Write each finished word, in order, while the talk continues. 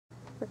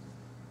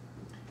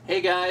Hey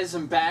guys,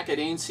 I'm back at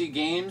ANC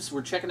Games.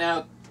 We're checking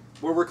out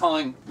what we're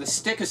calling the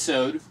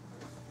Stick-isode.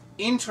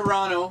 In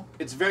Toronto,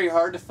 it's very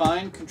hard to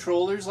find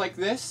controllers like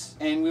this,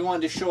 and we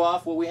wanted to show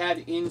off what we had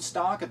in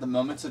stock at the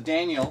moment. So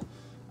Daniel,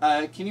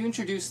 can you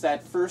introduce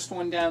that first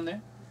one down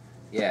there?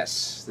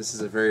 Yes, this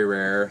is a very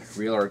rare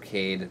Real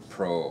Arcade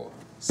Pro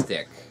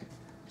stick,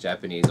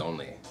 Japanese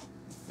only,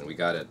 and we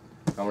got it.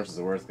 How much is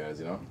it worth, guys,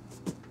 you know?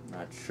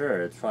 Not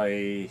sure, it's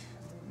probably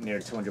near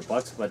 200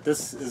 bucks, but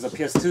this is a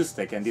PS2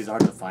 stick and these are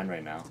hard to find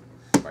right now.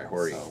 By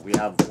Hori. So we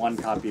have one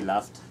copy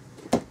left,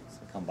 so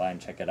come by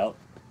and check it out.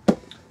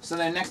 So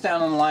then next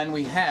down on the line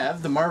we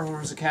have the Marvel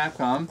vs.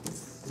 Capcom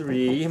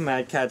 3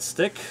 Mad Cat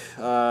stick.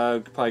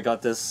 Probably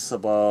got this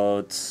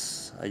about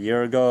a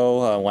year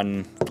ago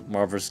when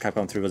Marvel vs.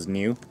 Capcom 3 was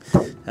new.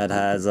 It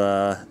has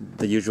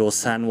the usual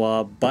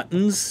Sanwa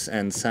buttons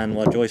and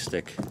Sanwa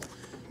joystick.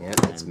 Yeah,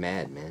 it's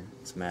mad, man.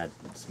 It's mad.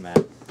 It's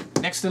mad.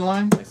 Next in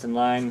line? Next in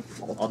line,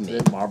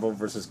 Ultimate Marvel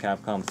vs.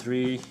 Capcom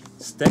 3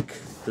 stick.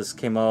 This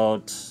came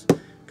out a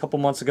couple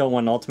months ago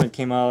when Ultimate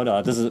came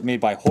out. This is made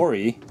by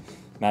Hori,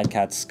 Mad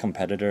Cat's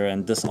competitor,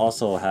 and this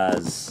also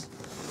has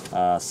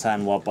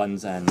Sanwa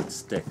buttons and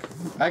stick.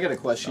 I got a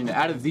question.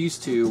 Out of these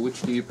two,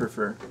 which do you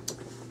prefer?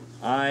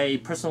 I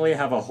personally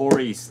have a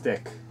Hori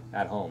stick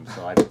at home,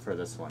 so I prefer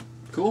this one.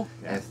 Cool.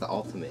 Yeah, it's the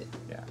Ultimate.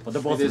 Yeah, but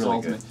they're both It is really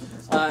Ultimate. good.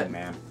 It's Ultimate,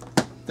 man.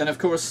 Then of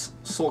course,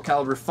 Soul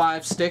Calibur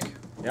 5 stick.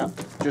 Yeah.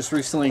 Just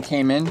recently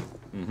came in.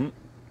 Mm-hmm.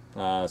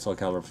 Soul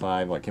Calibur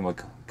 5, came out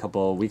a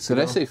couple weeks Did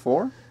ago. I say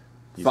 4?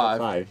 You 5. Said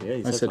 5. Yeah,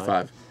 you I said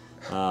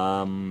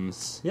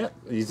 5. Yeah,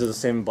 these are the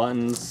same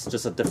buttons,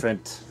 just a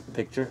different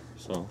picture.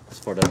 So it's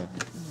for the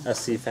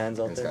SC fans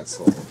out It's there. got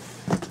soul.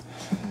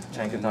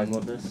 Chan can talk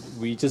about this.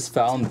 We just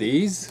found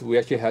these. We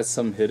actually had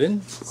some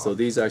hidden, so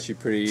these are actually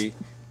pretty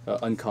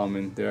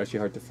uncommon. They're actually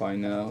hard to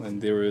find now,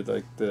 and they were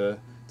like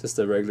just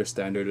the regular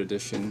standard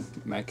edition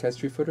Mad Cat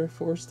 3-footer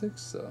 4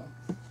 sticks. So,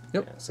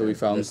 yep. Yeah, so we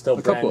found they're still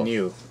a brand couple.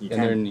 new. You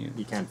And they're can't, new.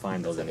 You can't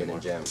find those Hidden anymore.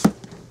 gem.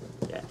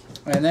 Yeah.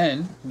 And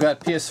then we've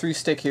got PS3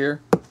 stick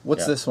here.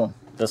 What's Yeah. this one?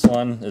 This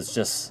one is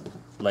just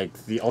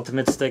like the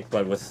Ultimate stick,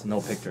 but with no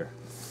picture.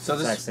 So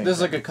this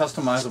is like a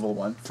customizable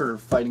one for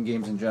fighting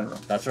games in general.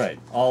 That's right.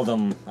 All of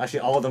them,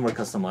 actually, all of them were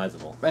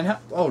customizable. And how,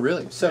 oh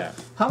really? So Yeah.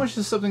 how much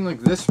does something like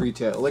this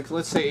retail? Like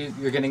let's say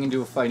you're getting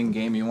into a fighting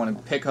game, you want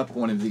to pick up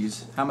one of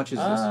these. How much is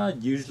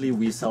this? Usually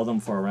we sell them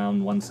for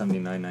around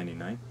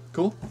 $179.99.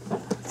 Cool.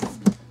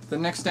 The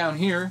next down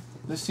here,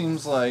 this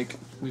seems like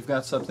we've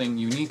got something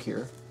unique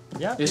here.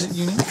 Yeah. Is it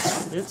unique?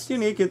 It's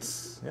unique.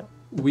 It's yeah.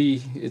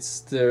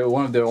 It's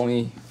one of their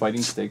only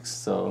fighting sticks,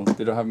 so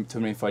they don't have too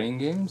many fighting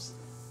games.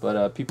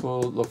 But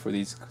people look for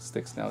these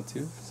sticks now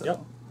too. So. Yep.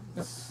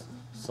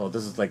 So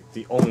this is like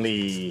the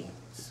only,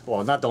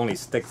 well, not the only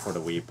stick for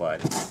the Wii, but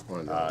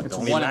the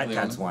only one of Mad the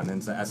Cat's only. one.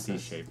 It's the SC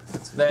shape.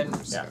 Then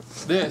Yeah.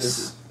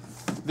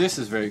 this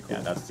is very cool.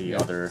 Yeah, that's the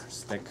other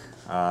stick.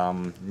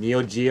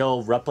 Neo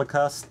Geo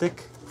replica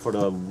stick for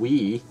the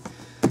Wii.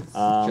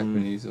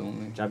 Japanese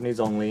only. Japanese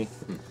only.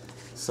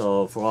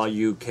 So for all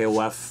you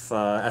KOF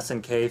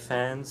SNK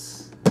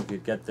fans, you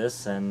get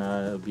this and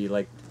it'll be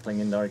like playing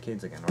in the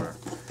arcades again or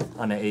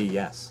on an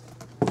AES.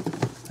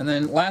 And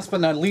then last but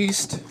not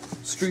least,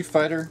 Street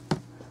Fighter.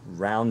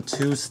 Round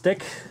 2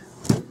 stick.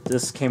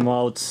 This came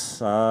out,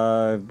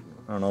 I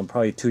don't know,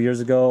 probably 2 years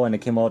ago, and it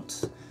came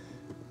out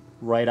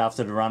right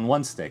after the Round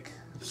 1 stick.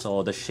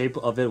 So the shape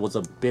of it was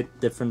a bit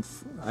different,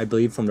 I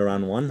believe, from the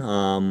Round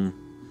 1.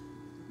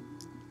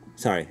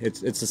 Sorry, it's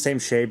the same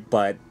shape,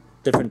 but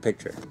different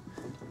picture.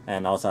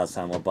 And also has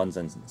Sanwa buttons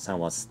and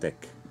Sanwa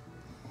stick.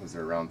 Was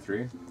there round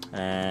 3?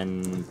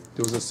 And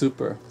There was a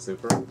super.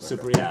 Super?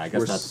 yeah, I guess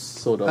We're that's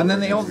sold out. And then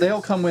right they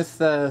all come with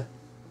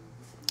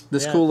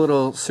this cool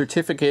little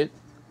certificate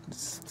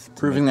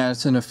proving that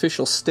it's an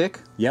official stick.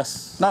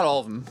 yes. Not all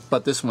of them,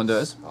 but this one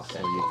does. So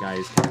you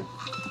guys can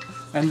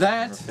And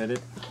that fit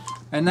it.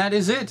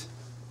 is it.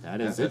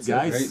 That is That's it, it,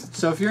 guys. great.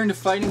 So if you're into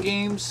fighting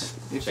games,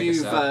 if Check us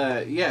you've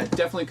out. yeah,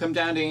 definitely come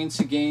down to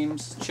ANC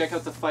Games, check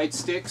out the fight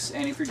sticks,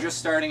 and if you're just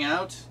starting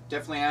out,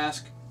 definitely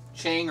ask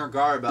Chang or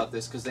Gar about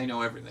this because they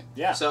know everything.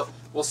 Yeah. So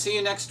we'll see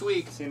you next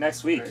week. See you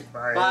next week.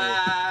 Bye.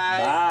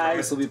 Bye.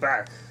 This will be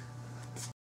back.